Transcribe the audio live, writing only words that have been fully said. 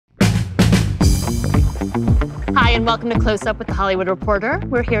Hi, and welcome to Close Up with the Hollywood Reporter.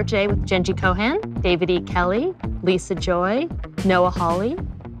 We're here today with Jenji Kohan, David E. Kelley, Lisa Joy, Noah Hawley,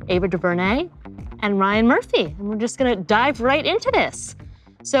 Ava DuVernay, and Ryan Murphy. And we're just gonna dive right into this.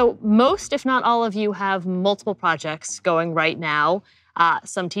 So most, if not all of you, have multiple projects going right now,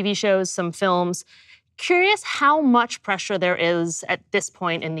 some TV shows, some films. Curious how much pressure there is at this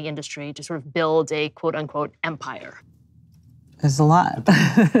point in the industry to sort of build a quote-unquote empire. There's a lot.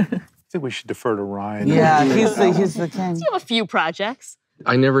 I think we should defer to Ryan. Yeah, he's the king. So you have a few projects.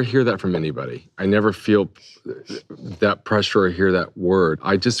 I never hear that from anybody. I never feel that pressure or hear that word.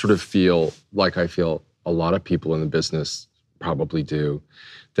 I just sort of feel like I feel a lot of people in the business probably do,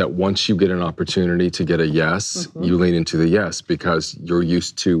 that once you get an opportunity to get a yes, you lean into the yes because you're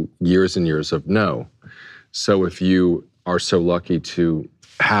used to years and years of no. So if you are so lucky to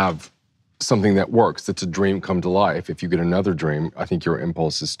have something that works, that's a dream come to life, if you get another dream, I think your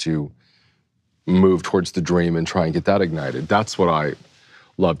impulse is to move towards the dream and try and get that ignited. That's what I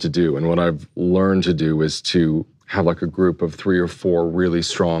love to do. And what I've learned to do is to have like a group of 3 or 4 really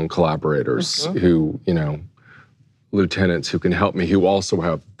strong collaborators who, you know, lieutenants who can help me, who also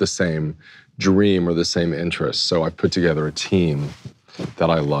have the same dream or the same interests. So I've put together a team that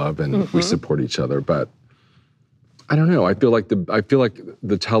I love and we support each other. But I don't know, I feel like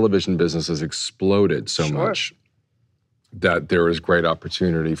the television business has exploded so much that there is great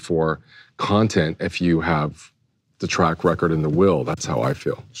opportunity for content if you have the track record and the will. That's how I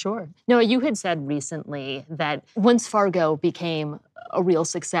feel. Sure. Noah, you had said recently that once Fargo became a real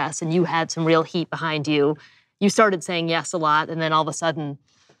success and you had some real heat behind you, you started saying yes a lot, and then all of a sudden...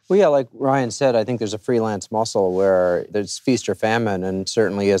 Well, yeah, like Ryan said, I think there's a freelance muscle where there's feast or famine, and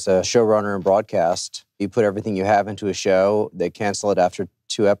certainly as a showrunner in broadcast, you put everything you have into a show, they cancel it after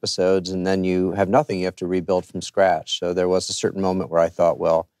 2 episodes, and then you have nothing. You have to rebuild from scratch. So there was a certain moment where I thought,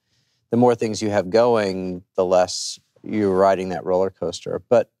 well, the more things you have going, the less you're riding that roller coaster.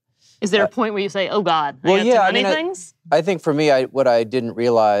 But is there a point where you say, oh God, I have too many things? I think for me, what I didn't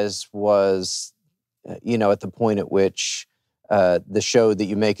realize was, you know, at the point at which the show that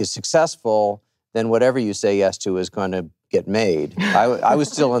you make is successful, then whatever you say yes to is going to get made. I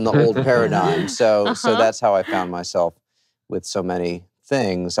was still in the old paradigm, so that's how I found myself with so many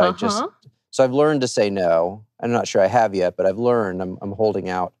things. So I've learned to say no. I'm not sure I have yet, but I've learned. I'm holding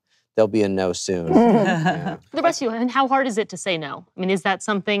out. There'll be a no soon. Yeah. The rest of you, and how hard is it to say no? I mean, is that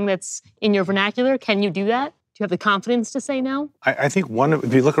something that's in your vernacular? Can you do that? Do you have the confidence to say no? I think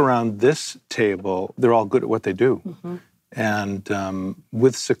if you look around this table, they're all good at what they do. And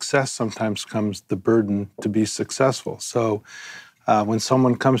with success sometimes comes the burden to be successful. So when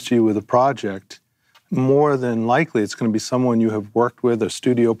someone comes to you with a project, more than likely it's going to be someone you have worked with, a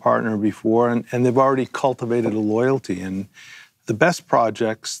studio partner before, and they've already cultivated a loyalty. And the best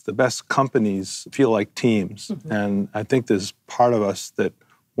projects, the best companies feel like teams. And I think there's part of us that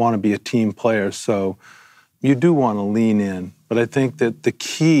want to be a team player. So you do want to lean in. But I think that the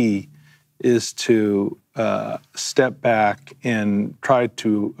key is to step back and try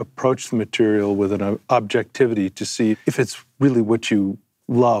to approach the material with an objectivity to see if it's really what you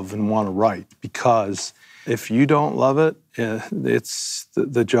love and want to write. Because if you don't love it,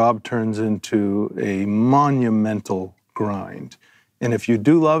 the job turns into a monumental grind. And if you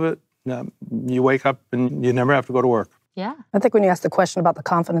do love it, you wake up and you never have to go to work. Yeah. I think when you ask the question about the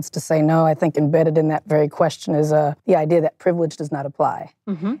confidence to say no, I think embedded in that very question is the idea that privilege does not apply.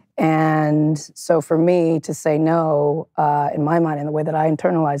 And so for me to say no, in my mind, and the way that I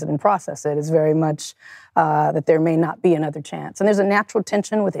internalize it and process it, is very much that there may not be another chance. And there's a natural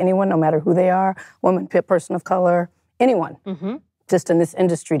tension with anyone, no matter who they are, woman, person of color, anyone, just in this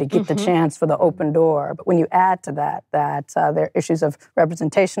industry to get the chance for the open door. But when you add to that there are issues of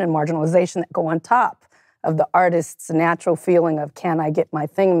representation and marginalization that go on top of the artist's natural feeling of, can I get my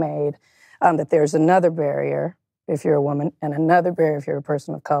thing made, that there's another barrier if you're a woman and another barrier if you're a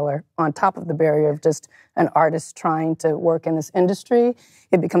person of color, on top of the barrier of just an artist trying to work in this industry,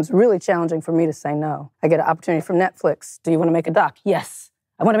 it becomes really challenging for me to say no. I get an opportunity from Netflix. Do you want to make a doc? Yes,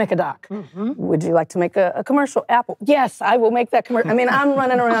 I want to make a doc. Would you like to make a commercial? Apple? Yes, I will make that commercial. I mean, I'm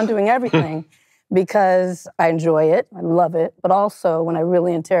running around doing everything because I enjoy it, I love it, but also when I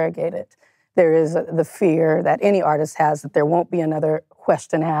really interrogate it, there is the fear that any artist has that there won't be another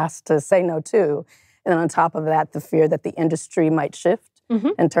question asked to say no to. And then on top of that, the fear that the industry might shift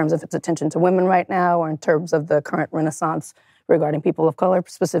in terms of its attention to women right now, or in terms of the current renaissance regarding people of color,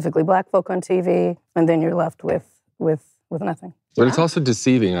 specifically Black folk on TV. And then you're left with nothing. But it's also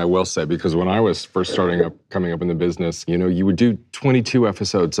deceiving, I will say, because when I was first coming up in the business, you know, you would do 22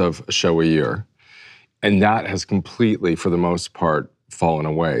 episodes of a show a year. And that has completely, for the most part, fallen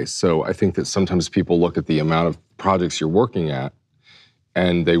away. So I think that sometimes people look at the amount of projects you're working at,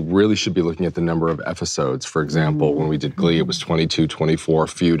 and they really should be looking at the number of episodes. For example, when we did Glee, it was 22, 24.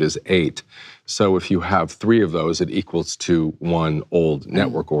 Feud is 8. So if you have 3 of those, it equals to 1 old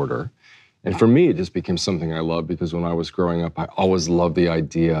network order. And for me, it just became something I loved because when I was growing up, I always loved the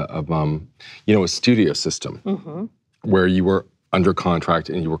idea of, you know, a studio system where you were under contract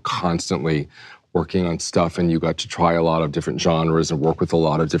and you were constantly working on stuff and you got to try a lot of different genres and work with a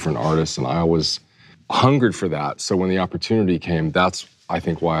lot of different artists. And I always hungered for that. So when the opportunity came, that's, I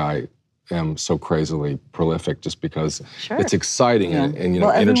think, why I am so crazily prolific, just because it's exciting and you know,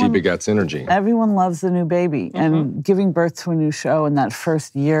 energy begets energy. Everyone loves the new baby, and giving birth to a new show in that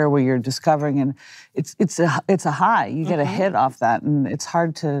first year where you're discovering, and it's a high. You get a hit off that, and it's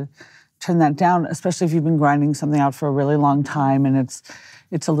hard to turn that down, especially if you've been grinding something out for a really long time, and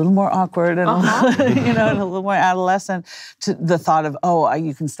it's a little more awkward and you know, and a little more adolescent. To the thought of,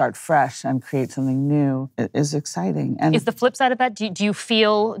 you can start fresh and create something new is exciting. And is the flip side of that? Do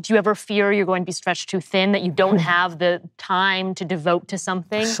you ever fear you're going to be stretched too thin, that you don't have the time to devote to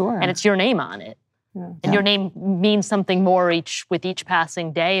something? Sure. And it's your name on it. Yeah. And your name means something more with each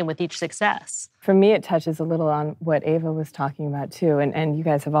passing day and with each success. For me, it touches a little on what Ava was talking about too, and you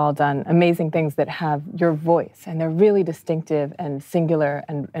guys have all done amazing things that have your voice, and they're really distinctive and singular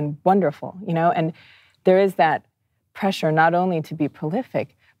and wonderful, you know? And there is that pressure not only to be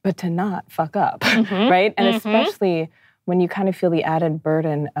prolific, but to not fuck up, right? And especially when you kind of feel the added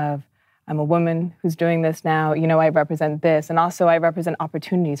burden of, I'm a woman who's doing this now, you know, I represent this, and also I represent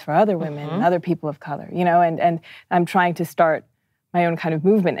opportunities for other women and other people of color, you know, and I'm trying to start my own kind of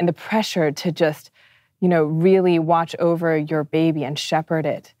movement, and the pressure to just, you know, really watch over your baby and shepherd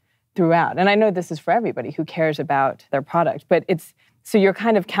it throughout. And I know this is for everybody who cares about their product, but so you're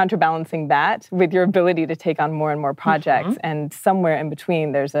kind of counterbalancing that with your ability to take on more and more projects, and somewhere in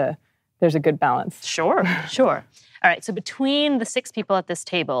between there's a good balance. Sure. All right, so between the 6 people at this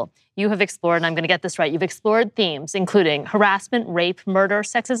table, you have explored, and I'm going to get this right, you've explored themes including harassment, rape, murder,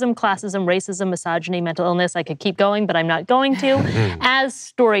 sexism, classism, racism, misogyny, mental illness. I could keep going, but I'm not going to. As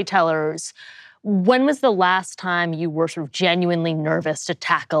storytellers, when was the last time you were sort of genuinely nervous to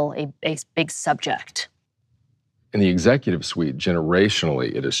tackle a big subject? In the executive suite,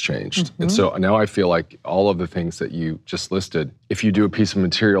 generationally, it has changed. And so now I feel like all of the things that you just listed, if you do a piece of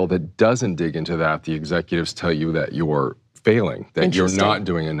material that doesn't dig into that, the executives tell you that you're failing, that you're not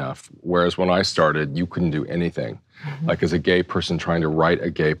doing enough. Whereas when I started, you couldn't do anything. Like as a gay person trying to write a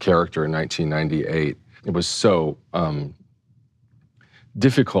gay character in 1998, it was so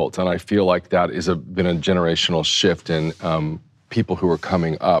difficult. And I feel like that has been a generational shift in people who are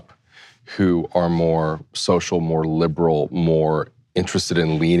coming up, who are more social, more liberal, more interested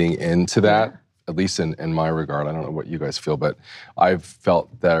in leaning into that, at least in my regard. I don't know what you guys feel, but I've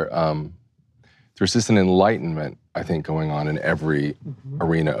felt that there's just an enlightenment, I think, going on in every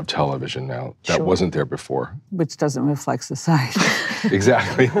arena of television now that wasn't there before. which doesn't reflect society.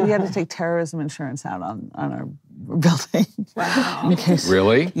 Exactly. We had to take terrorism insurance out on our building. Wow. In case,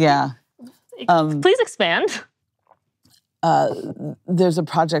 Really? yeah. Please expand. There's a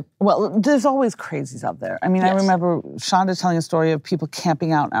project, well, there's always crazies out there. I mean, I remember Shonda telling a story of people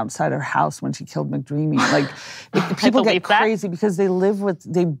camping out outside her house when she killed McDreamy. Like, people get crazy because they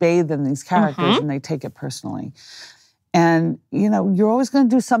bathe in these characters and they take it personally. And, you know, you're always going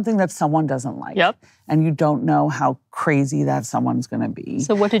to do something that someone doesn't like. Yep. And you don't know how crazy that someone's going to be.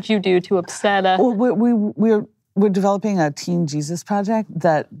 So what did you do to upset a... Well, we're developing a Teen Jesus project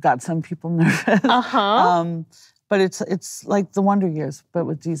that got some people nervous. But it's like the Wonder Years, but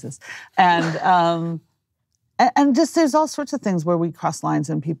with Jesus. And just there's all sorts of things where we cross lines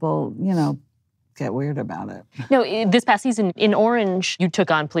and people, you know, get weird about it. No, this past season in Orange, you took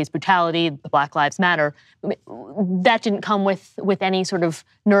on police brutality, the Black Lives Matter. That didn't come with any sort of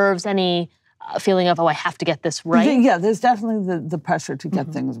nerves, any feeling of, I have to get this right? Yeah, there's definitely the pressure to get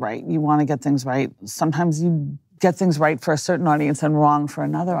things right. You want to get things right. Sometimes you get things right for a certain audience and wrong for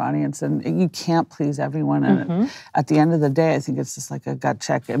another audience, and you can't please everyone. And at the end of the day, I think it's just like a gut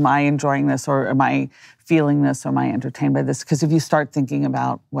check. Am I enjoying this, or am I feeling this, or am I entertained by this? Because if you start thinking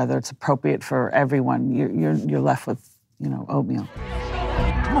about whether it's appropriate for everyone, you're left with, you know, oatmeal.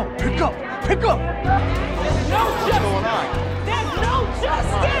 Come on, pick up! There's no justice! There's no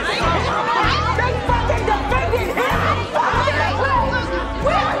justice! They fucking defended him!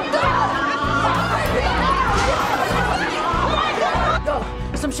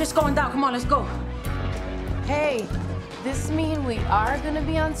 Some shit's going down. Come on, let's go. Hey, this mean we are gonna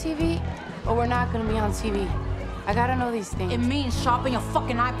be on TV, or we're not gonna be on TV? I gotta know these things. It means sharpen your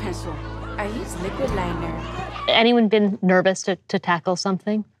fucking eye pencil. I use liquid liner. Anyone been nervous to tackle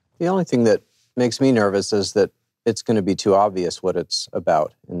something? The only thing that makes me nervous is that it's going to be too obvious what it's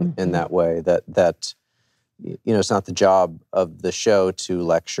about in that way, that it's not the job of the show to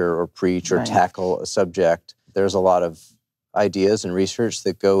lecture or preach or tackle a subject. There's a lot of ideas and research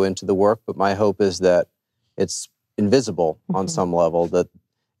that go into the work, but my hope is that it's invisible on some level, that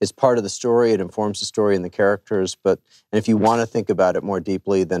it's part of the story, it informs the story and the characters, and if you want to think about it more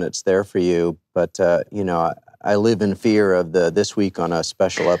deeply, then it's there for you. But, I live in fear of the this week on a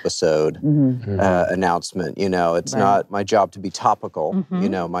special episode announcement. It's not my job to be topical.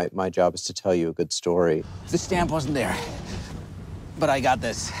 My job is to tell you a good story. The stamp wasn't there, but I got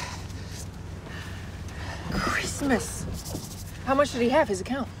this. Christmas. How much did he have, his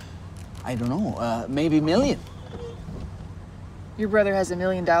account? I don't know, maybe $1 million. Your brother has $1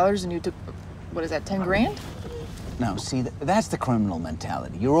 million and you took, what is that, 10 grand? No, see, that's the criminal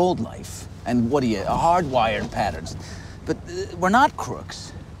mentality, your old life. And what are you, hardwired patterns. But we're not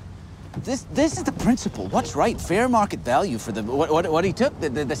crooks. This is the principle. What's right? Fair market value for what he took,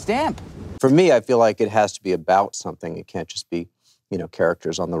 the stamp. For me, I feel like it has to be about something. It can't just be,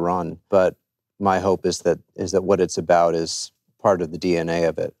 characters on the run. But my hope is that what it's about is part of the DNA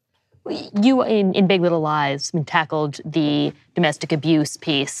of it. You, in Big Little Lies, tackled the domestic abuse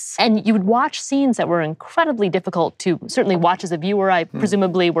piece, and you would watch scenes that were incredibly difficult to certainly watch as a viewer. I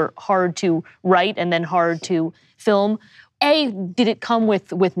presumably were hard to write and then hard to film. Did it come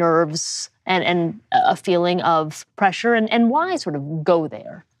with nerves and a feeling of pressure, and why sort of go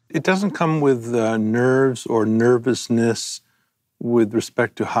there? It doesn't come with nerves or nervousness with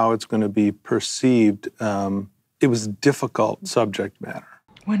respect to how it's going to be perceived. It was a difficult subject matter.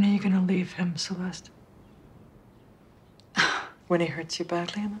 When are you going to leave him, Celeste? When he hurts you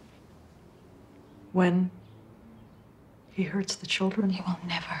badly enough? When he hurts the children? He will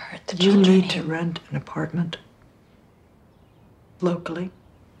never hurt the You children. need to rent an apartment locally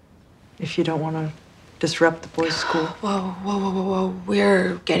if you don't want to disrupt the boys' school. Whoa.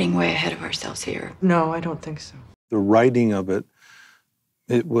 We're getting way ahead of ourselves here. No, I don't think so. The writing of it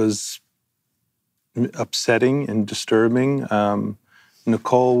was upsetting and disturbing.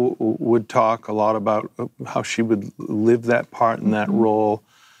 Nicole would talk a lot about how she would live that part and that role,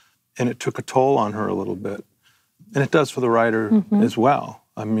 and it took a toll on her a little bit. And it does for the writer as well.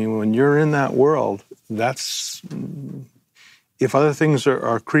 I mean, when you're in that world, if other things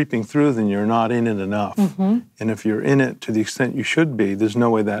are creeping through, then you're not in it enough. And if you're in it to the extent you should be, there's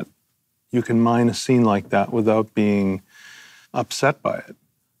no way that you can mine a scene like that without being upset by it.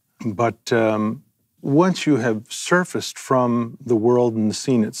 But once you have surfaced from the world and the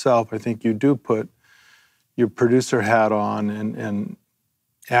scene itself, I think you do put your producer hat on and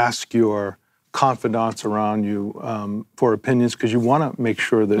ask your confidants around you for opinions, because you want to make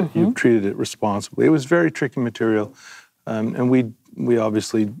sure that you've treated it responsibly. It was very tricky material, and we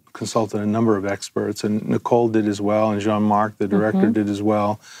obviously consulted a number of experts, and Nicole did as well, and Jean-Marc, the director, did as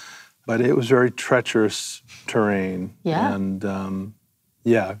well. But it was very treacherous terrain. Yeah. And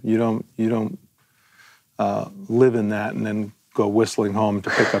you don't live in that and then go whistling home to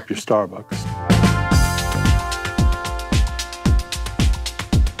pick up your Starbucks.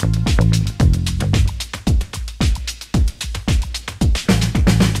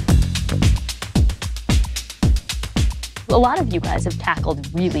 A lot of you guys have tackled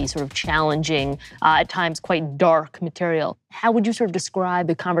really sort of challenging, at times quite dark material. How would you sort of describe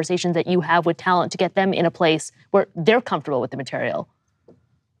the conversations that you have with talent to get them in a place where they're comfortable with the material?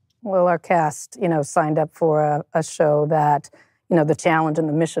 Well, our cast, signed up for a show that, the challenge and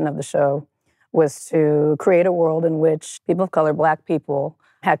the mission of the show was to create a world in which people of color, Black people,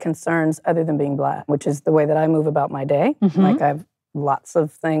 had concerns other than being Black, which is the way that I move about my day. Like, I have lots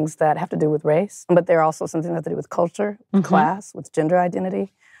of things that have to do with race, but they're also something that have to do with culture, with class, with gender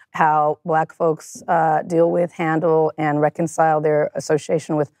identity, how Black folks deal with, handle, and reconcile their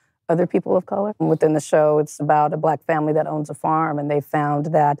association with other people of color. And within the show, it's about a Black family that owns a farm, and they found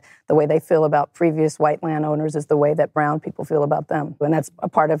that the way they feel about previous white landowners is the way that brown people feel about them. And that's a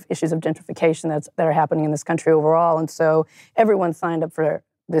part of issues of gentrification that are happening in this country overall. And so everyone signed up for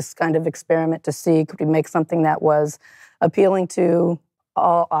this kind of experiment to see, could we make something that was appealing to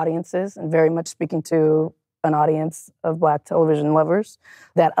all audiences and very much speaking to an audience of Black television lovers,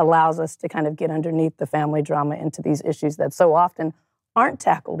 that allows us to kind of get underneath the family drama into these issues that so often aren't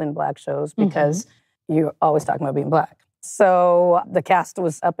tackled in Black shows because you're always talking about being Black. So the cast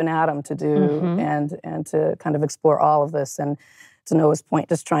was up and at 'em to do and to kind of explore all of this. And to Noah's point,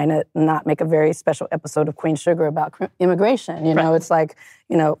 just trying to not make a very special episode of Queen Sugar about immigration. It's like,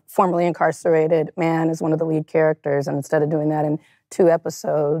 formerly incarcerated man is one of the lead characters, and instead of doing that and 2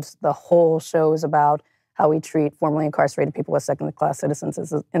 episodes, the whole show is about how we treat formerly incarcerated people as second-class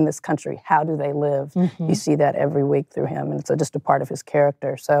citizens in this country. How do they live? You see that every week through him, and it's just a part of his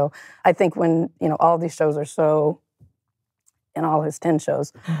character. So I think when, all these shows are so, and all his 10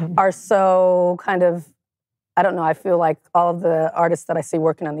 shows, are so kind of, I don't know, I feel like all of the artists that I see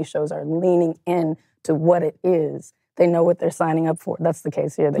working on these shows are leaning in to what it is. They know what they're signing up for. That's the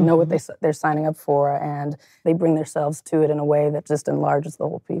case here. They know what they're signing up for, and they bring themselves to it in a way that just enlarges the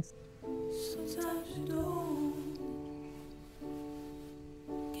whole piece. Sometimes you don't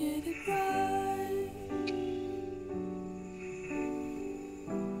get it right.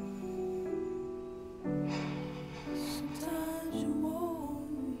 Sometimes you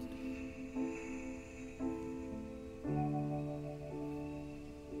won't.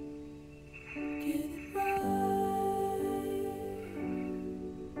 Get it right.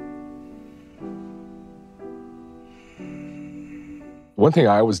 One thing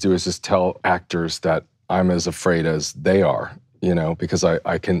I always do is just tell actors that I'm as afraid as they are, because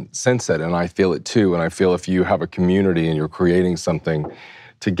I can sense it and I feel it too. And I feel if you have a community and you're creating something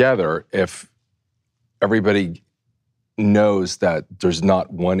together, if everybody knows that there's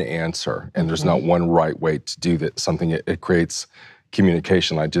not one answer and there's not one right way to do something, it creates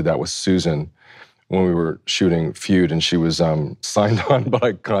communication. I did that with Susan when we were shooting Feud, and she was signed on, but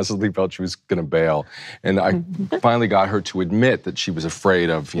I constantly felt she was going to bail. And I finally got her to admit that she was afraid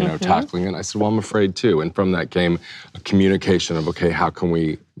of, tackling it. And I said, well, I'm afraid too. And from that came a communication of, okay, how can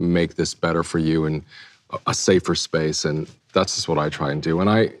we make this better for you and a safer space? And that's just what I try and do. And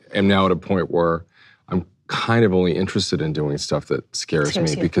I am now at a point where I'm kind of only interested in doing stuff that scares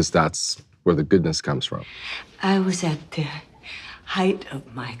me, because that's where the goodness comes from. I was at the height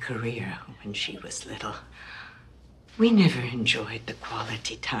of my career when she was little. We never enjoyed the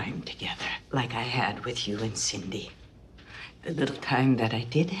quality time together like I had with you and Cindy. The little time that I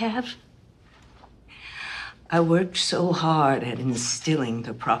did have, I worked so hard at instilling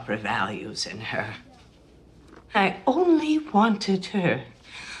the proper values in her. I only wanted her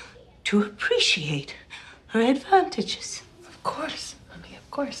to appreciate her advantages. Of course, honey,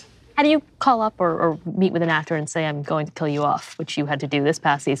 of course. How do you call up or meet with an actor and say, I'm going to kill you off, which you had to do this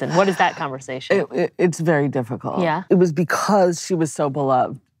past season? What is that conversation? It's very difficult. Yeah. It was because she was so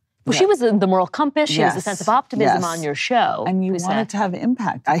beloved. Well, she was the moral compass. She was a sense of optimism on your show. And you wanted to have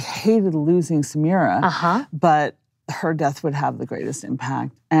impact. I hated losing Samira, but her death would have the greatest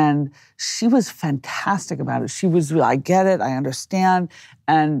impact. And she was fantastic about it. She was, I get it, I understand.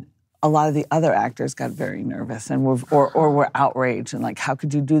 And a lot of the other actors got very nervous and were outraged and like, how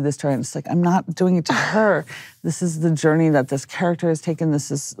could you do this to her? And it's like, I'm not doing it to her. This is the journey that this character has taken. This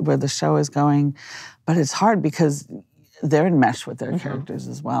is where the show is going. But it's hard because they're enmeshed with their characters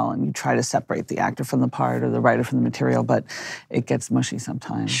as well. And you try to separate the actor from the part or the writer from the material, but it gets mushy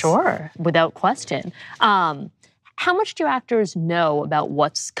sometimes. Sure, without question. How much do actors know about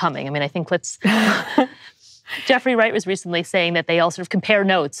what's coming? I mean, I think Jeffrey Wright was recently saying that they all sort of compare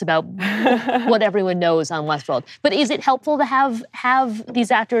notes about what everyone knows on Westworld. But is it helpful to have these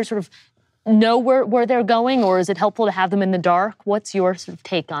actors sort of know where they're going, or is it helpful to have them in the dark? What's your sort of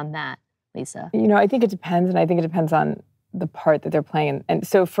take on that, Lisa? I think it depends, and I think it depends on the part that they're playing. And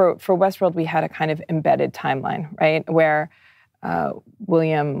so for Westworld, we had a kind of embedded timeline, right, where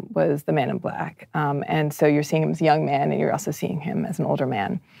William was the man in black. And so you're seeing him as a young man, and you're also seeing him as an older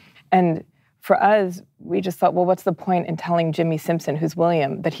man. And for us, we just thought, well, what's the point in telling Jimmy Simpson, who's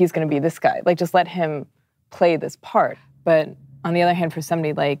William, that he's going to be this guy? Like, just let him play this part. But on the other hand, for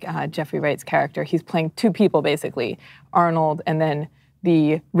somebody like Jeffrey Wright's character, he's playing 2 people, basically, Arnold and then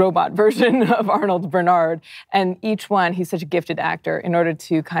the robot version of Arnold, Bernard. And each one, he's such a gifted actor. In order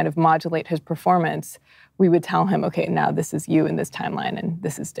to kind of modulate his performance, we would tell him, okay, now this is you in this timeline, and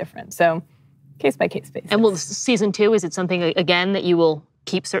this is different. So, case-by-case basis. And will season 2, is it something, again, that you will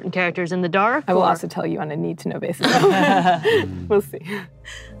keep certain characters in the dark? I will also tell you on a need-to-know basis. We'll see.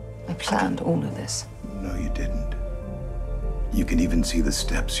 I planned all of this. No, you didn't. You can even see the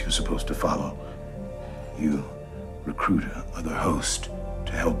steps you're supposed to follow. You recruit another host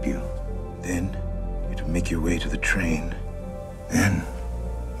to help you. Then you to make your way to the train. Then,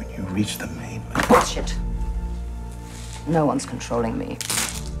 when you reach the main... Bullshit. No one's controlling me.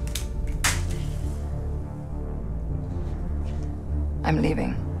 I'm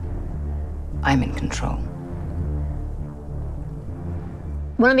leaving. I'm in control.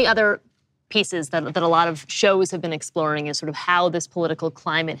 One of the other pieces that a lot of shows have been exploring is sort of how this political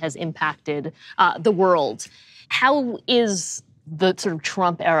climate has impacted the world. How is the sort of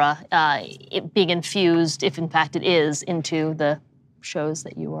Trump era it being infused, if in fact it is, into the shows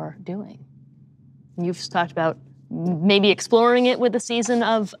that you are doing? You've talked about maybe exploring it with a season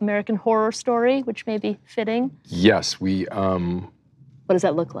of American Horror Story, which may be fitting? Yes, we. What does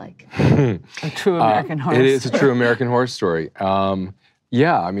that look like? A true American horror story. It is a true American horror story.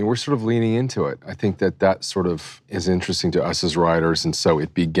 Yeah, I mean, we're sort of leaning into it. I think that sort of is interesting to us as writers, and so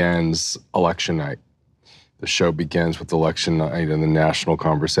it begins election night. The show begins with election night and the national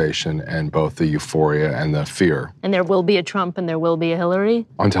conversation and both the euphoria and the fear. And there will be a Trump and there will be a Hillary?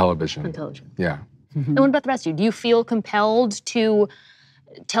 On television. On television. Yeah. And what about the rest of you? Do you feel compelled to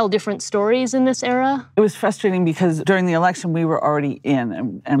tell different stories in this era? It was frustrating because during the election we were already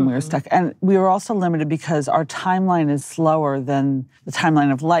in and we were stuck. And we were also limited because our timeline is slower than the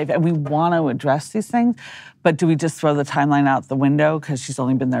timeline of life. And we want to address these things, but do we just throw the timeline out the window because she's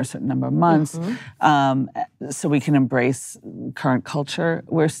only been there a certain number of months so we can embrace current culture?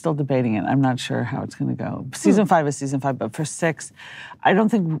 We're still debating it. I'm not sure how it's going to go. Season 5 is season 5, but for 6, I don't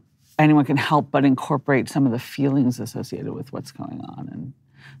think anyone can help but incorporate some of the feelings associated with what's going on and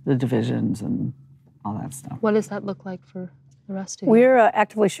the divisions and all that stuff. What does that look like for the rest of you? We're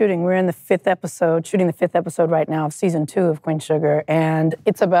actively shooting. We're in the 5th episode, shooting the 5th episode right now of season 2 of Queen Sugar, and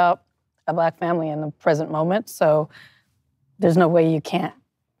it's about a Black family in the present moment. So there's no way you can't,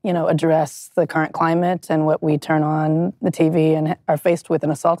 address the current climate and what we turn on the TV and are faced with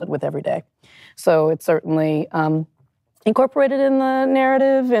and assaulted with every day. So it's certainly incorporated in the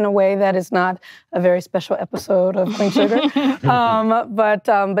narrative in a way that is not a very special episode of Queen Sugar,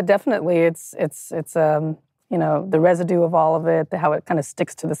 but definitely it's the residue of all of it, how it kind of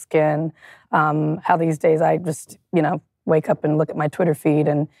sticks to the skin. How these days I just wake up and look at my Twitter feed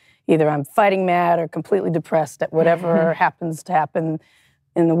and either I'm fighting mad or completely depressed at whatever happens to happen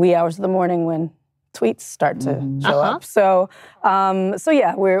in the wee hours of the morning when tweets start to show up. So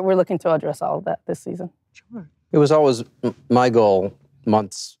yeah, we're looking to address all of that this season. Sure. It was always my goal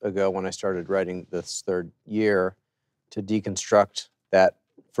months ago when I started writing this 3rd year to deconstruct that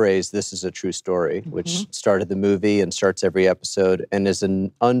phrase, "this is a true story," which started the movie and starts every episode and is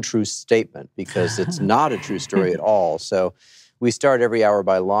an untrue statement because it's not a true story at all. So we start every hour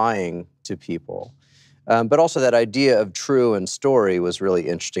by lying to people. But also that idea of true and story was really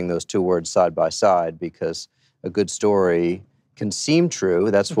interesting, those two words side by side, because a good story can seem true.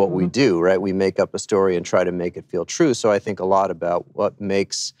 That's what we do, right? We make up a story and try to make it feel true. So I think a lot about what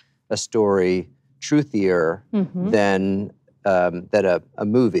makes a story truthier than a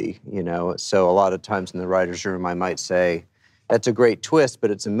movie, So a lot of times in the writer's room, I might say, that's a great twist,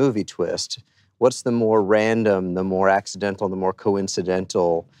 but it's a movie twist. What's the more random, the more accidental, the more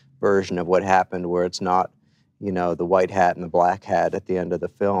coincidental version of what happened where it's not, the white hat and the black hat at the end of the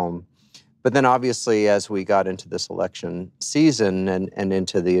film? But then obviously, as we got into this election season and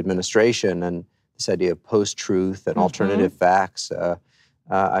into the administration and this idea of post-truth and alternative facts,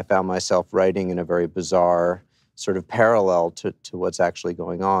 I found myself writing in a very bizarre sort of parallel to what's actually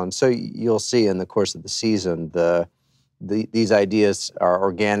going on. So you'll see in the course of the season, these ideas are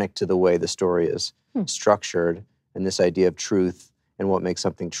organic to the way the story is structured, and this idea of truth and what makes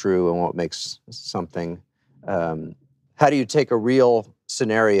something true and what makes something... how do you take a real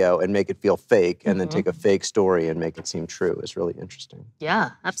scenario and make it feel fake and then take a fake story and make it seem true is really interesting. Yeah,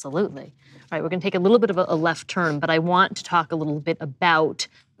 absolutely. All right, we're going to take a little bit of a left turn, but I want to talk a little bit about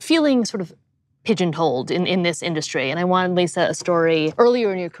feeling sort of pigeonholed in this industry. And I want, Lisa, a story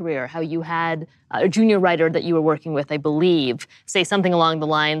earlier in your career, how you had a junior writer that you were working with, I believe, say something along the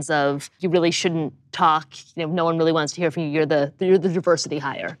lines of, you really shouldn't talk, no one really wants to hear from you, you're the diversity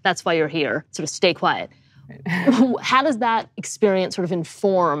hire. That's why you're here, sort of stay quiet. How does that experience sort of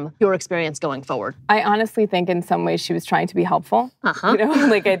inform your experience going forward? I honestly think in some ways she was trying to be helpful. I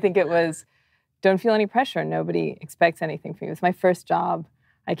think it was, don't feel any pressure. Nobody expects anything from you. It was my first job.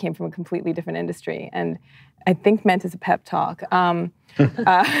 I came from a completely different industry, and I think meant as a pep talk. And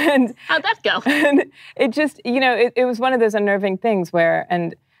how'd that go? And it just, it was one of those unnerving things where,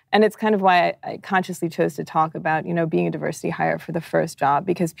 and it's kind of why I consciously chose to talk about, being a diversity hire for the first job,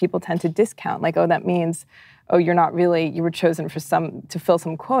 because people tend to discount, like, oh, that means, oh, you were chosen to fill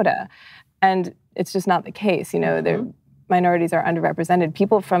some quota. And it's just not the case. Minorities are underrepresented.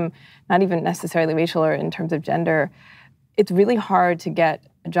 People from not even necessarily racial or in terms of gender, it's really hard to get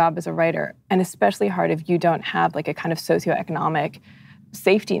a job as a writer, and especially hard if you don't have like a kind of socioeconomic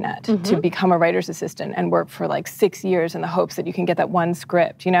safety net to become a writer's assistant and work for like 6 years in the hopes that you can get that one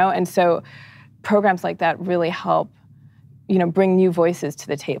script, And so programs like that really help, bring new voices to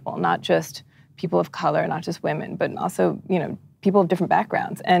the table, not just people of color, not just women, but also, people of different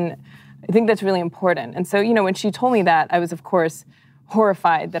backgrounds. And I think that's really important. And so, when she told me that, I was, of course,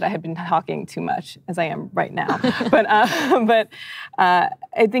 horrified that I had been talking too much, as I am right now. but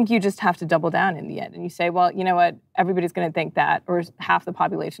I think you just have to double down in the end. And you say, well, you know what? Everybody's going to think that, or half the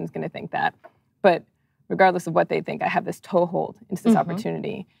population is going to think that. But regardless of what they think, I have this toehold into this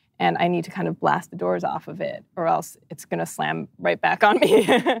opportunity. And I need to kind of blast the doors off of it, or else it's going to slam right back on me.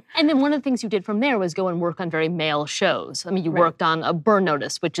 And then one of the things you did from there was go and work on very male shows. I mean, you worked on a Burn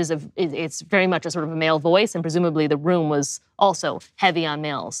Notice, which is it's very much a sort of a male voice, and presumably the room was also heavy on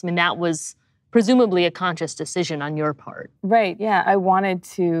males. I mean, that was presumably a conscious decision on your part. Right, yeah. I wanted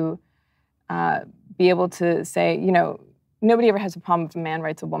to be able to say, you know, nobody ever has a problem if a man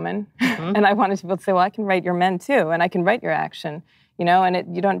writes a woman. And I wanted to be able to say, well, I can write your men too, and I can write your action. You know,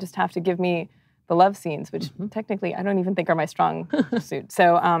 and you don't just have to give me the love scenes, which technically I don't even think are my strong suit.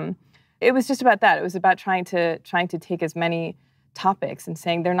 So it was just about that. It was about trying to take as many topics and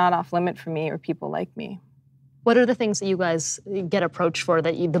saying they're not off limit for me or people like me. What are the things that you guys get approached for,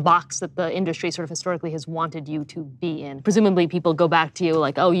 that the box that the industry sort of historically has wanted you to be in? Presumably people go back to you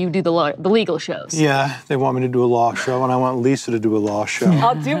like, oh, you do the legal shows. Yeah, they want me to do a law show, and I want Lisa to do a law show.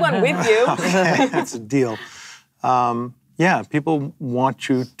 I'll do one with you. Okay, that's a deal. Yeah, people want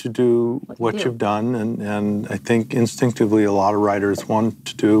you to do what you've done, and I think instinctively a lot of writers want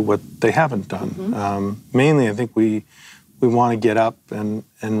to do what they haven't done. Mainly, I think we want to get up and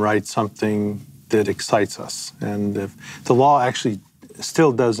write something that excites us. And if the law actually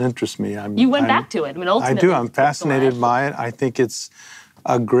still does interest me. You went back to it. I mean, ultimately. I do. I'm fascinated by it. I think it's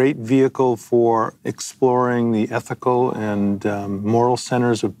a great vehicle for exploring the ethical and moral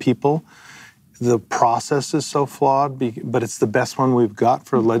centers of people. The process is so flawed, but it's the best one we've got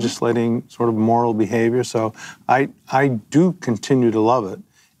for legislating sort of moral behavior. So I do continue to love it.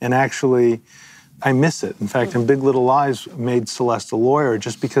 And actually, I miss it. In fact, in Big Little Lies made Celeste a lawyer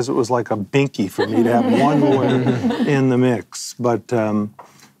just because it was like a binky for me to have one lawyer in the mix. But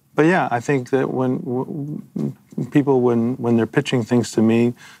yeah, I think that when people, when they're pitching things to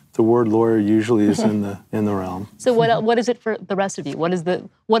me, the word lawyer usually is in the realm. So what is it for the rest of you? What is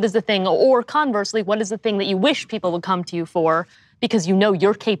the thing, or conversely, what is the thing that you wish people would come to you for because you know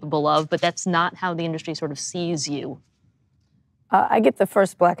you're capable of, but that's not how the industry sort of sees you? I get the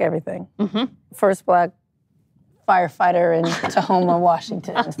first black everything. First black firefighter in Tacoma,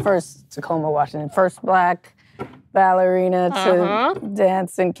 Washington. First Tacoma, Washington. First black ballerina to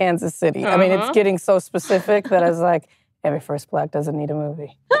dance in Kansas City. I mean, it's getting so specific that I was like, every first black doesn't need a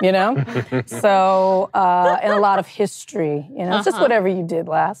movie, you know? So, and a lot of history, you know? It's just whatever you did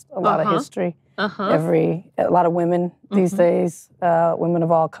last, a lot of history. A lot of women these days, women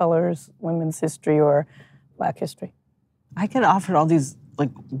of all colors, women's history or black history. I get offered all these like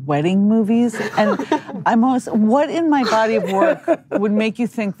wedding movies, and I'm always, what in my body of work would make you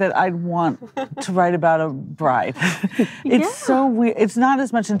think that I'd want to write about a bride? It's so weird. It's not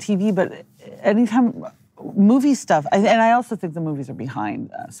as much on TV, but anytime movie stuff, and I also think the movies are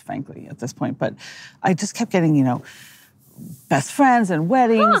behind us, frankly, at this point, but I just kept getting, you know, best friends and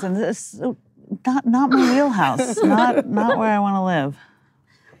weddings, and this, not my wheelhouse, not where I want to live.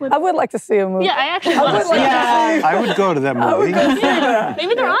 I would like to see a movie. Yeah, I actually want to see it. I would go to that movie.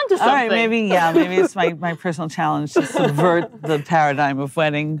 Maybe they're onto something. All right, maybe it's my personal challenge to subvert the paradigm of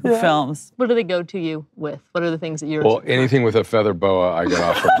wedding films. What do they go to you with? What are the things that you're... Well, anything with a feather boa I get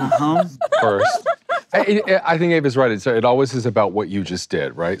offered first. I think Ava's right. It always is about what you just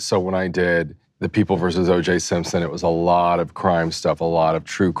did, right? So when I did The People versus O.J. Simpson, it was a lot of crime stuff, a lot of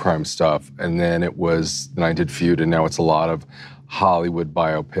true crime stuff. And then I did Feud, and now it's a lot of Hollywood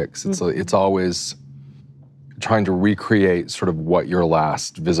biopics. It's always trying to recreate sort of what your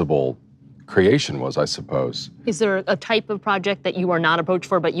last visible creation was, I suppose. Is there a type of project that you are not approached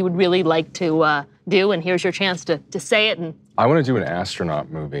for, but you would really like to do, and here's your chance to say it? And I want to do an astronaut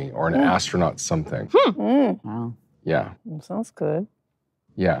movie or an astronaut something. Wow. Yeah. Sounds good.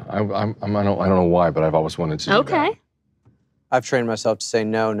 Yeah, I don't know why, but I've always wanted to do that. I've trained myself to say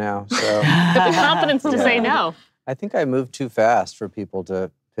no now, so. But the confidence to say no. I think I moved too fast for people to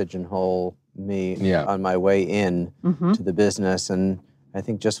pigeonhole me on my way in to the business. And I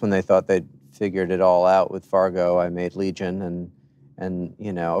think just when they thought they'd figured it all out with Fargo, I made Legion. And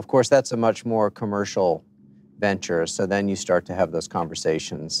you know, of course, that's a much more commercial venture. So then you start to have those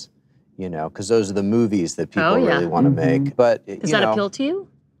conversations, you know, because those are the movies that people really want to make. But does that appeal to you?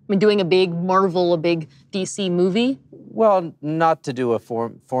 I mean, doing a big Marvel, a big DC movie? Well, not to do a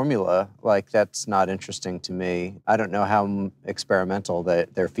formula, like that's not interesting to me. I don't know how experimental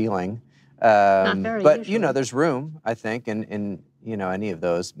they're feeling. Not very, but, usually. you know, there's room, I think, in you know, any of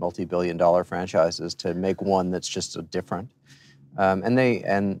those multi-billion-dollar franchises to make one that's just different.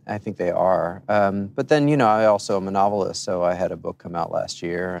 And I think they are. But then, I also am a novelist, so I had a book come out last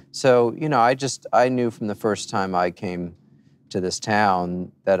year. So, I knew from the first time I came to this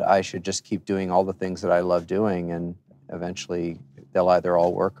town that I should just keep doing all the things that I love doing, and eventually they'll either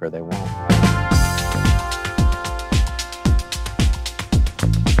all work or they won't.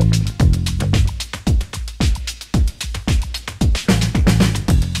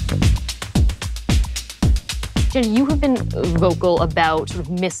 Jenji, you have been vocal about sort of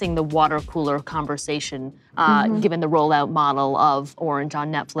missing the water cooler conversation, given the rollout model of Orange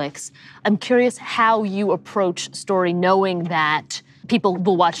on Netflix. I'm curious how you approach story knowing that people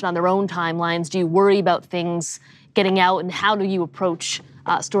will watch it on their own timelines. Do you worry about things getting out, and how do you approach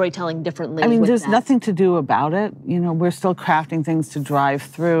storytelling differently? I mean, with there's that? nothing to do about it. We're still crafting things to drive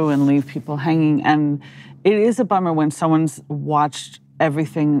through and leave people hanging. And it is a bummer when someone's watched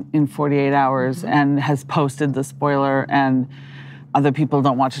everything in 48 hours and has posted the spoiler, and other people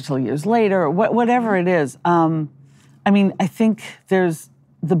don't watch it till years later, whatever it is. I think there's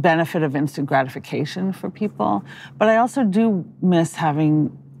the benefit of instant gratification for people, but I also do miss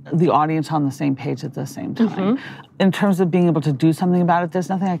having the audience on the same page at the same time. In terms of being able to do something about it, there's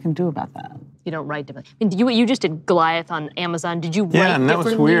nothing I can do about that. You don't write differently. I mean, you just did Goliath on Amazon. Did you write Yeah, and that was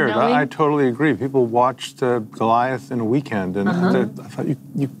differently weird. knowing? I totally agree. People watched Goliath in a weekend, and I thought,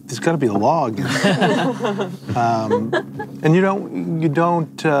 there's got to be a law against it. And you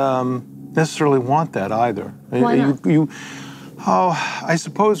don't necessarily want that either. Why not? I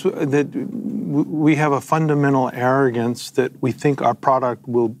suppose that we have a fundamental arrogance that we think our product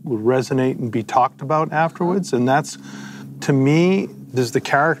will resonate and be talked about afterwards, and that's, to me, there's the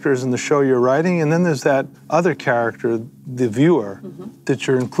characters in the show you're writing, and then there's that other character, the viewer, that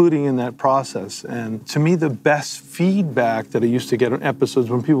you're including in that process. And to me, the best feedback that I used to get on episodes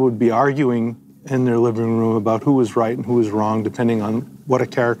when people would be arguing in their living room about who was right and who was wrong, depending on what a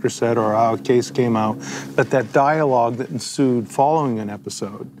character said or how a case came out. But that dialogue that ensued following an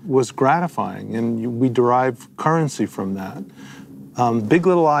episode was gratifying, and we derived currency from that. Big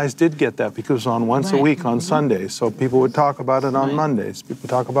Little Lies did get that because it was on once a week on Sundays, so people would talk about it on Mondays. People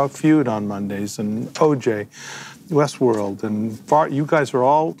talk about Feud on Mondays, and OJ, Westworld, and you guys are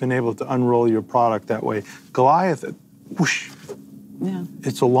all been able to unroll your product that way. Goliath, whoosh,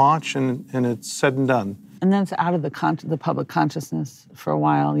 it's a launch and it's said and done. And then it's out of the public consciousness for a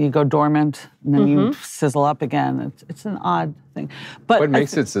while. You go dormant, and then you sizzle up again. It's an odd thing. But what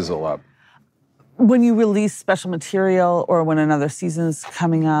makes it sizzle up? When you release special material, or when another season's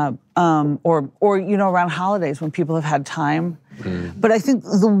coming up, or around holidays when people have had time. But I think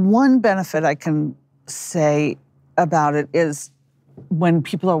the one benefit I can say about it is when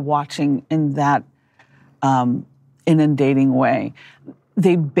people are watching in that inundating way,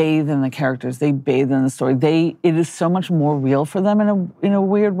 they bathe in the characters, they bathe in the story. It is so much more real for them in a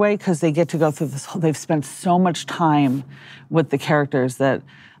weird way, because they get to go through this. They've spent so much time with the characters that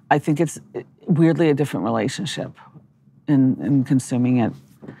I think it's weirdly a different relationship in consuming it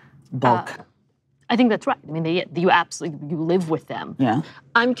bulk. I think that's right. I mean, you live with them. Yeah.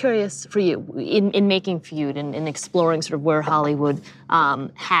 I'm curious for you, in making Feud and exploring sort of where Hollywood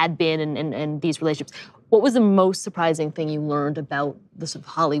had been and these relationships, what was the most surprising thing you learned about the sort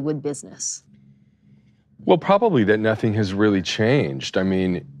of Hollywood business? Well, probably that nothing has really changed. I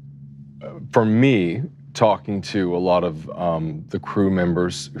mean, for me, talking to a lot of the crew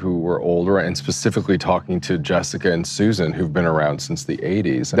members who were older, and specifically talking to Jessica and Susan, who've been around since the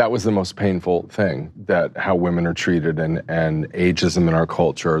 80s. That was the most painful thing, that how women are treated and ageism in our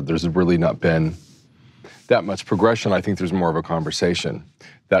culture. There's really not been that much progression. I think there's more of a conversation.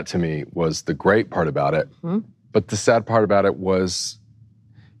 That, to me, was the great part about it. But the sad part about it was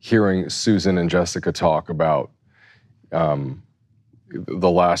hearing Susan and Jessica talk about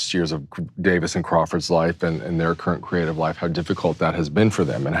the last years of Davis and Crawford's life and their current creative life, how difficult that has been for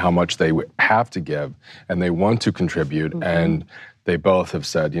them and how much they have to give and they want to contribute. And they both have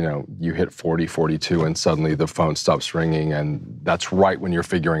said, you hit 40, 42 and suddenly the phone stops ringing, and that's right when you're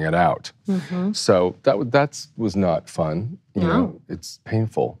figuring it out. So that was not fun. You know, it's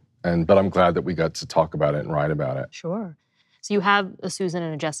painful. But I'm glad that we got to talk about it and write about it. Sure. So you have a Susan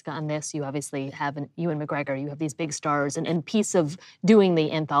and a Jessica on this. You obviously have Ewan McGregor. You have these big stars. And piece of doing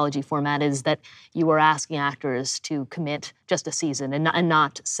the anthology format is that you are asking actors to commit just a season and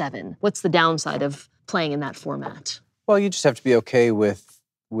not 7. What's the downside of playing in that format? Well, you just have to be okay with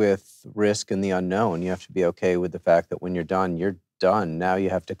risk and the unknown. You have to be okay with the fact that when you're done, you're done. Now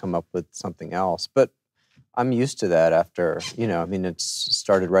you have to come up with something else. But I'm used to that after, it's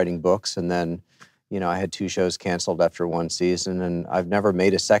started writing books, and then I had 2 shows canceled after 1 season, and I've never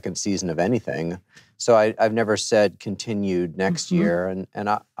made a second season of anything. So I've never said continued next year,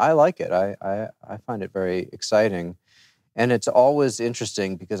 and I like it. I find it very exciting. And it's always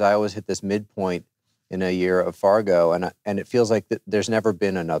interesting because I always hit this midpoint in a year of Fargo, and it feels like there's never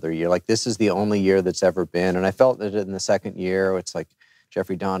been another year. Like this is the only year that's ever been. And I felt it in the second year. It's like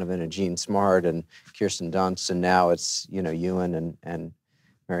Jeffrey Donovan and Gene Smart and Kirsten Dunst, and now it's, you know, Ewan and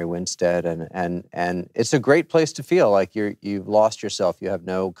Mary Winstead, and it's a great place to feel like you've lost yourself. You have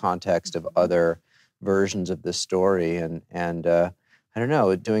no context of other versions of this story, and I don't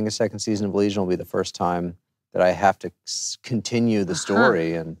know. Doing a second season of Legion will be the first time that I have to continue the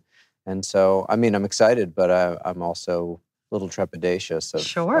story, and so I mean I'm excited, but I'm also a little trepidatious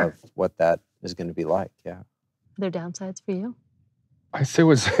of what that is going to be like. Yeah. Are there downsides for you? I say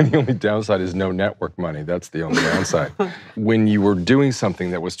the only downside is no network money. That's the only downside. When you were doing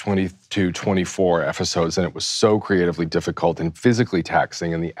something that was 22, 24 episodes and it was so creatively difficult and physically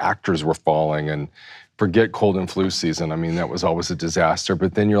taxing and the actors were falling and forget cold and flu season, I mean, that was always a disaster.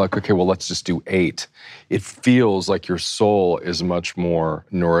 But then you're like, okay, well, let's just do 8. It feels like your soul is much more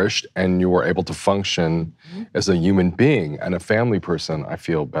nourished and you are able to function as a human being and a family person. I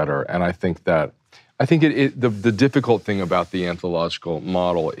feel better. And I think the difficult thing about the anthological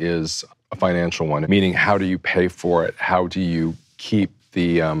model is a financial one, meaning how do you pay for it? How do you keep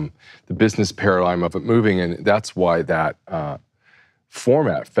the business paradigm of it moving? And that's why that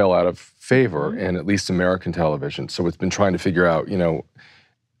format fell out of favor in at least American television. So it's been trying to figure out, you know,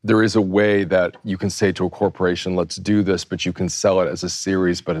 there is a way that you can say to a corporation, let's do this, but you can sell it as a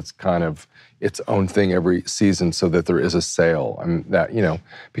series, but it's kind of its own thing every season so that there is a sale. I mean, that, you know,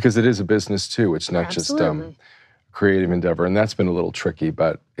 because it is a business too. It's not just creative endeavor. And that's been a little tricky,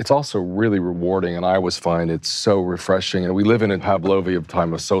 but it's also really rewarding. And I always find it so refreshing. And we live in a Pavlovian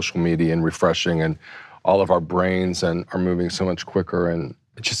time of social media and refreshing, and all of our brains are moving so much quicker. And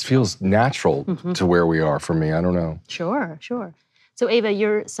it just feels natural to where we are for me. I don't know. Sure. So Ava,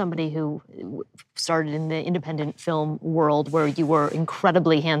 you're somebody who started in the independent film world where you were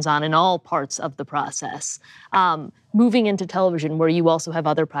incredibly hands-on in all parts of the process. Moving into television where you also have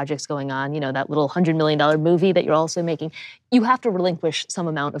other projects going on, you know, that little $100 million movie that you're also making, you have to relinquish some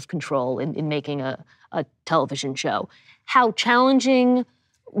amount of control in making a television show. How challenging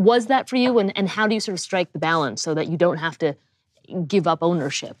was that for you, and how do you sort of strike the balance so that you don't have to give up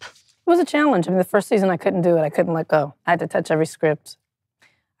ownership? It was a challenge. I mean, the first season I couldn't do it. I couldn't let go. I had to touch every script.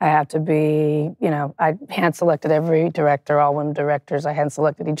 I have to be, you know, I hand-selected every director, all women directors. I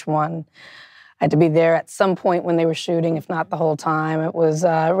hand-selected each one. I had to be there at some point when they were shooting, if not the whole time. It was,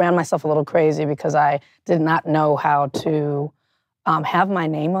 ran myself a little crazy because I did not know how to have my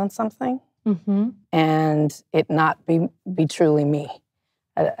name on something and it not be truly me.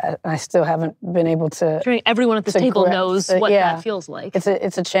 I still haven't been able to. Sure, everyone at this table knows what that feels like.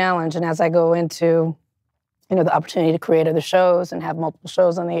 It's a challenge, and as I go into, you know, the opportunity to create other shows and have multiple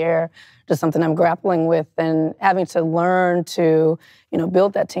shows on the air, just something I'm grappling with, and having to learn to, you know,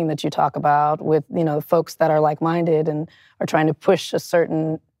 build that team that you talk about with, you know, folks that are like-minded and are trying to push a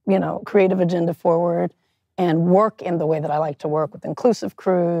certain, you know, creative agenda forward and work in the way that I like to work with inclusive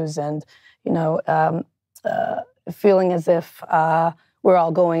crews and, you know, feeling as if we're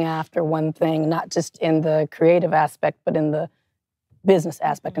all going after one thing, not just in the creative aspect, but in the business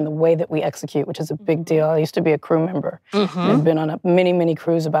aspect and the way that we execute, which is a big deal. I used to be a crew member. I've been on many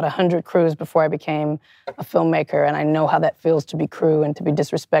crews, about 100 crews before I became a filmmaker, and I know how that feels to be crew and to be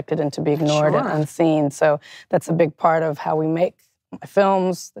disrespected and to be ignored and unseen. So that's a big part of how we make my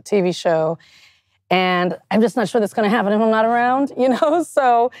films, the TV show. And I'm just not sure that's going to happen if I'm not around, you know?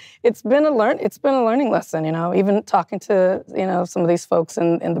 So it's been a learning lesson, you know? Even talking to, you know, some of these folks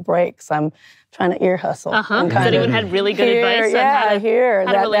in the breaks, I'm trying to ear hustle. Has anyone had really good advice on how to hear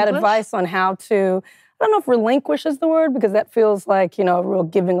that advice on how to, I don't know if relinquish is the word, because that feels like, you know, a real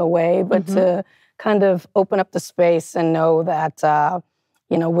giving away, but to kind of open up the space and know that,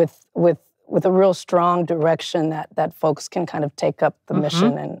 you know, with a real strong direction that folks can kind of take up the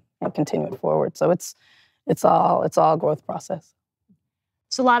mission and continue it forward. So it's all a growth process.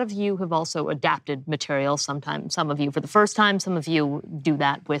 So a lot of you have also adapted material sometimes, some of you for the first time, some of you do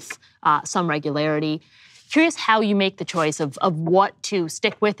that with some regularity. Curious how you make the choice of what to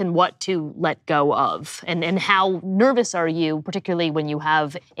stick with and what to let go of, and how nervous are you, particularly when you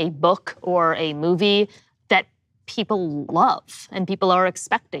have a book or a movie that people love and people are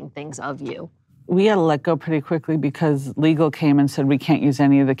expecting things of you? We had to let go pretty quickly because legal came and said we can't use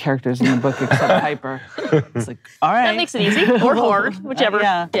any of the characters in the book except Piper. It's like, all right. That makes it easy, or hard, whichever.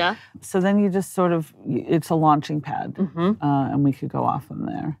 Yeah. So then you just sort of, it's a launching pad, and we could go off from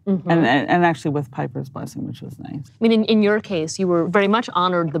there. And actually with Piper's blessing, which was nice. I mean, in your case, you were very much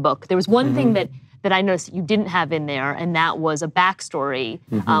honored the book. There was one thing that that I noticed you didn't have in there, and that was a backstory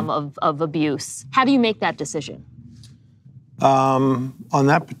of abuse. How do you make that decision? On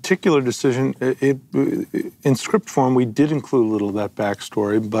that particular decision, in script form, we did include a little of that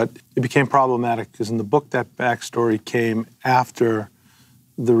backstory, but it became problematic because in the book, that backstory came after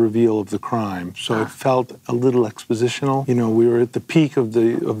the reveal of the crime. So it felt a little expositional. You know, we were at the peak of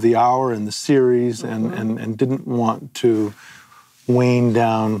the hour in the series and didn't want to wane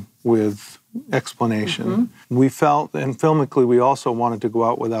down with explanation. We felt, and filmically, we also wanted to go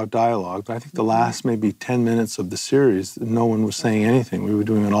out without dialogue. I think the last maybe 10 minutes of the series, no one was saying anything. We were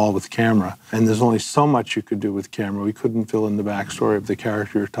doing it all with camera. And there's only so much you could do with camera. We couldn't fill in the backstory of the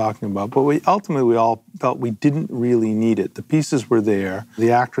character you're talking about. But ultimately, we all felt we didn't really need it. The pieces were there.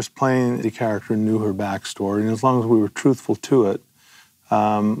 The actress playing the character knew her backstory. And as long as we were truthful to it,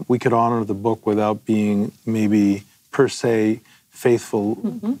 we could honor the book without being maybe per se faithful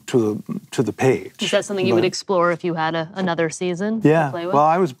to the page. Is that something you would explore if you had another season to play with? Well,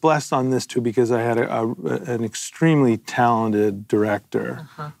 I was blessed on this too because I had an extremely talented director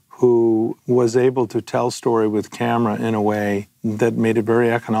who was able to tell story with camera in a way that made it very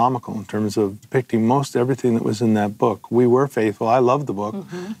economical in terms of depicting most everything that was in that book. We were faithful. I loved the book.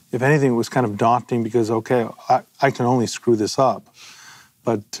 If anything, it was kind of daunting because, okay, I can only screw this up.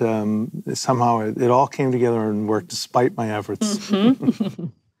 But somehow it all came together and worked despite my efforts.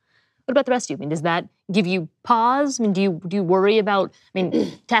 What about the rest of you? I mean, does that give you pause? I mean, do you worry about,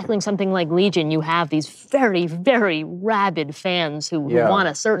 tackling something like Legion, you have these very, very rabid fans who want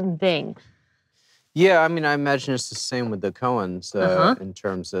a certain thing. Yeah, I mean, I imagine it's the same with the Coens in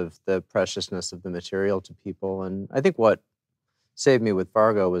terms of the preciousness of the material to people. And I think what saved me with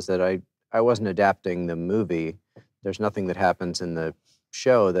Fargo was that I wasn't adapting the movie. There's nothing that happens in the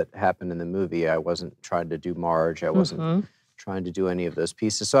show that happened in the movie. I wasn't trying to do Marge. I wasn't trying to do any of those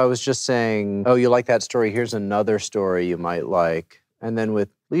pieces. So I was just saying, oh, you like that story? Here's another story you might like. And then with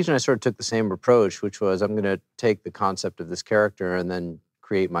Legion, I sort of took the same approach, which was I'm going to take the concept of this character and then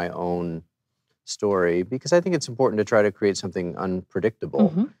create my own story, because I think it's important to try to create something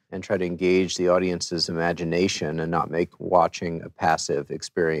unpredictable and try to engage the audience's imagination and not make watching a passive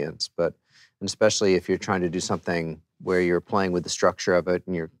experience. But especially if you're trying to do something where you're playing with the structure of it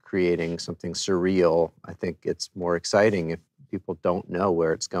and you're creating something surreal, I think it's more exciting if people don't know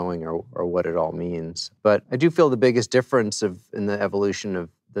where it's going or what it all means. But I do feel the biggest difference in the evolution of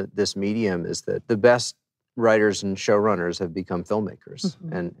this medium is that the best writers and showrunners have become filmmakers.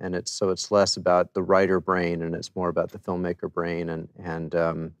 And it's less about the writer brain and it's more about the filmmaker brain.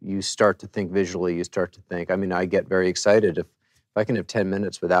 And you start to think visually, you start to think, I get very excited if I can have 10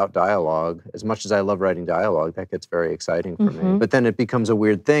 minutes without dialogue. As much as I love writing dialogue, that gets very exciting for me. But then it becomes a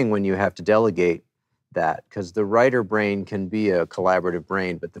weird thing when you have to delegate that, because the writer brain can be a collaborative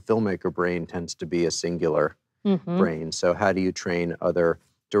brain, but the filmmaker brain tends to be a singular brain. So how do you train other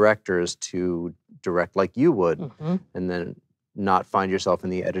directors to direct like you would, and then not find yourself in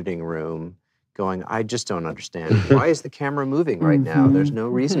the editing room going, I just don't understand. Why is the camera moving right now? There's no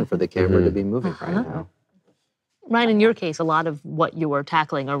reason for the camera to be moving right now. Ryan, in your case, a lot of what you were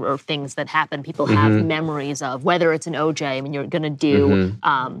tackling are things that happen. People have memories of, whether it's an OJ, you're going to do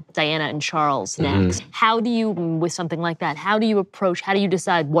Diana and Charles next. How do you, with something like that, how do you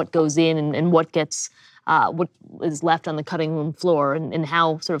decide what goes in and what gets, what is left on the cutting room floor, and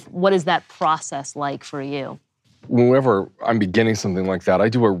how what is that process like for you? Whenever I'm beginning something like that, I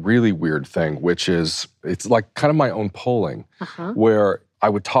do a really weird thing, which is, it's like kind of my own polling, where I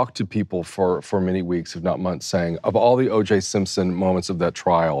would talk to people for many weeks, if not months, saying, of all the O.J. Simpson moments of that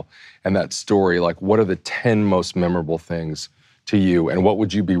trial and that story, like, what are the 10 most memorable things to you? And what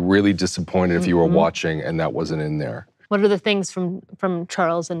would you be really disappointed if you were watching and that wasn't in there? What are the things from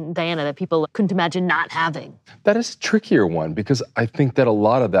Charles and Diana that people couldn't imagine not having? That is a trickier one, because I think that a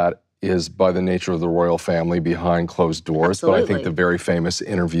lot of that is by the nature of the royal family behind closed doors. Absolutely. But I think the very famous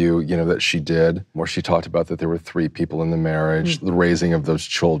interview, that she did, where she talked about that there were 3 people in the marriage, the raising of those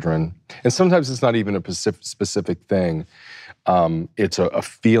children. And sometimes it's not even a specific thing. It's a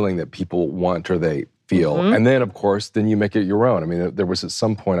feeling that people want or they feel. And then, of course, then you make it your own. There was at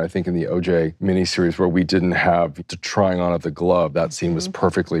some point, I think, in the OJ miniseries where we didn't have the trying on of the glove. That scene was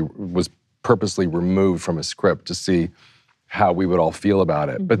purposely removed from a script to see how we would all feel about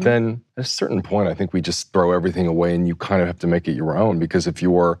it. But then at a certain point, I think we just throw everything away and you kind of have to make it your own, because if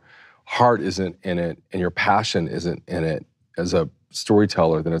your heart isn't in it and your passion isn't in it as a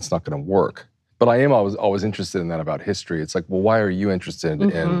storyteller, then it's not going to work. But I am always interested in that about history. It's like, well, why are you interested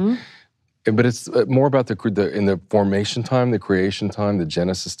in? But it's more about in the formation time, the creation time, the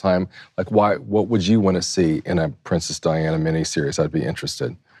genesis time. Like, what would you want to see in a Princess Diana miniseries? I'd be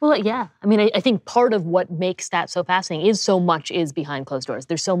interested. Well, yeah. I mean, I think part of what makes that so fascinating is so much is behind closed doors.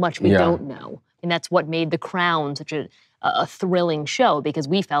 There's so much we don't know. And that's what made The Crown such a thrilling show, because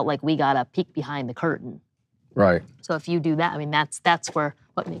we felt like we got a peek behind the curtain. Right. So if you do that, I mean, that's where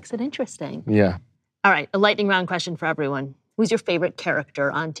what makes it interesting. Yeah. All right, a lightning round question for everyone. Who's your favorite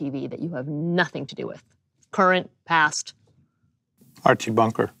character on TV that you have nothing to do with? Current, past? Archie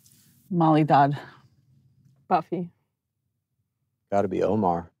Bunker. Molly Dodd. Buffy. Got to be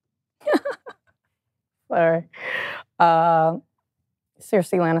Omar. Sorry. Cersei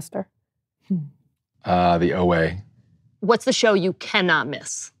Lannister. The OA. What's the show you cannot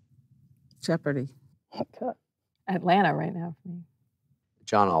miss? Jeopardy. Atlanta right now for me.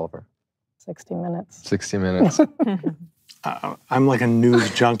 John Oliver. 60 Minutes. 60 Minutes. I'm like a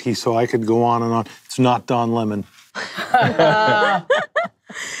news junkie, so I could go on and on. It's not Don Lemon.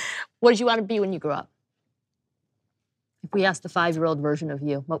 What did you want to be when you grew up? If we asked the 5-year-old version of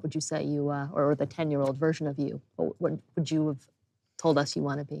you, what would you say you, or the 10-year-old version of you, what would you have told us you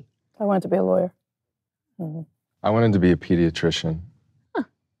want to be? I wanted to be a lawyer. I wanted to be a pediatrician.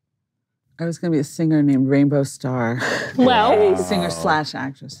 I was going to be a singer named Rainbow Star. Well.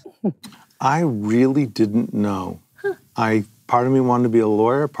 Singer/actress. I really didn't know. Part of me wanted to be a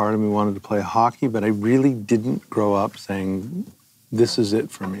lawyer, part of me wanted to play hockey, but I really didn't grow up saying, this is it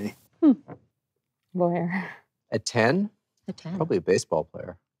for me. Lawyer. At 10? At 10. Probably a baseball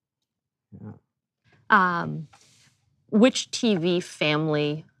player. Yeah. Which TV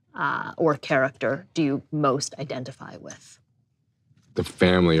family or character do you most identify with? The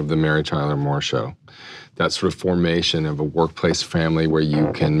family of the Mary Tyler Moore Show. That sort of formation of a workplace family where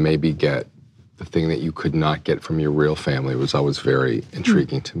you can maybe get the thing that you could not get from your real family was always very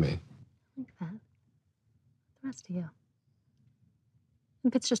intriguing to me. I like that. The rest of you.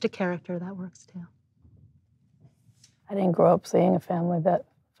 If it's just a character, that works too. I didn't grow up seeing a family that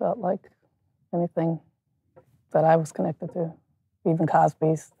felt like anything that I was connected to. Even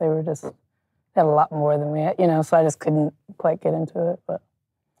Cosby's, they had a lot more than we had, so I just couldn't quite get into it. But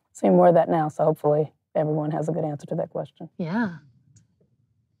seeing more of that now, so hopefully everyone has a good answer to that question. Yeah.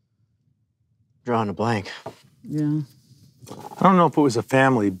 Drawing a blank. Yeah. I don't know if it was a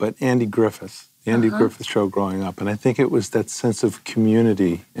family, but Andy Griffith, the Andy Griffith Show growing up. And I think it was that sense of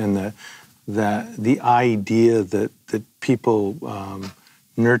community and the idea that people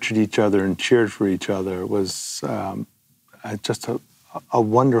nurtured each other and cheered for each other was just a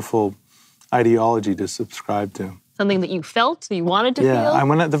wonderful ideology to subscribe to. Something that you felt, that you wanted to feel?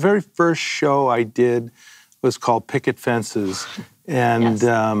 Yeah, the very first show I did was called Picket Fences. And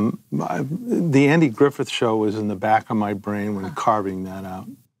the Andy Griffith Show was in the back of my brain when carving that out.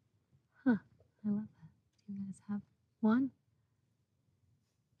 Huh, I love that. Do you guys have one?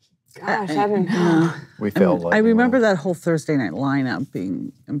 Gosh, I don't know. We felt I remember that whole Thursday night lineup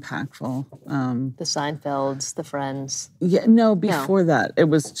being impactful. The Seinfelds, the Friends. Yeah, no, before that. It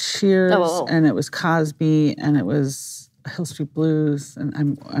was Cheers, and it was Cosby, and it was Hill Street Blues,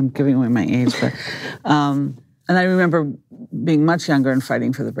 and I'm giving away my age, but and I remember being much younger and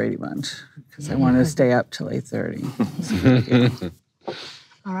fighting for the Brady Bunch because I wanted to stay up till 8:30.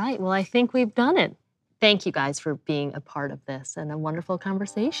 All right, well, I think we've done it. Thank you guys for being a part of this and a wonderful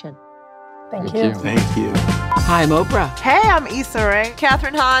conversation. Thank you. Thank you. Hi, I'm Oprah. Hey, I'm Issa Rae.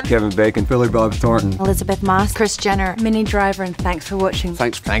 Catherine Hahn. Kevin Bacon. Billy Bob Thornton. Elizabeth Moss. Kris Jenner. Minnie Driver, and thanks for watching.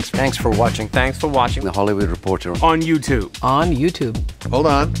 Thanks for watching. Thanks for watching The Hollywood Reporter. on YouTube. On YouTube. Hold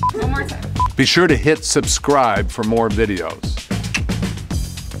on. One more time. Be sure to hit subscribe for more videos.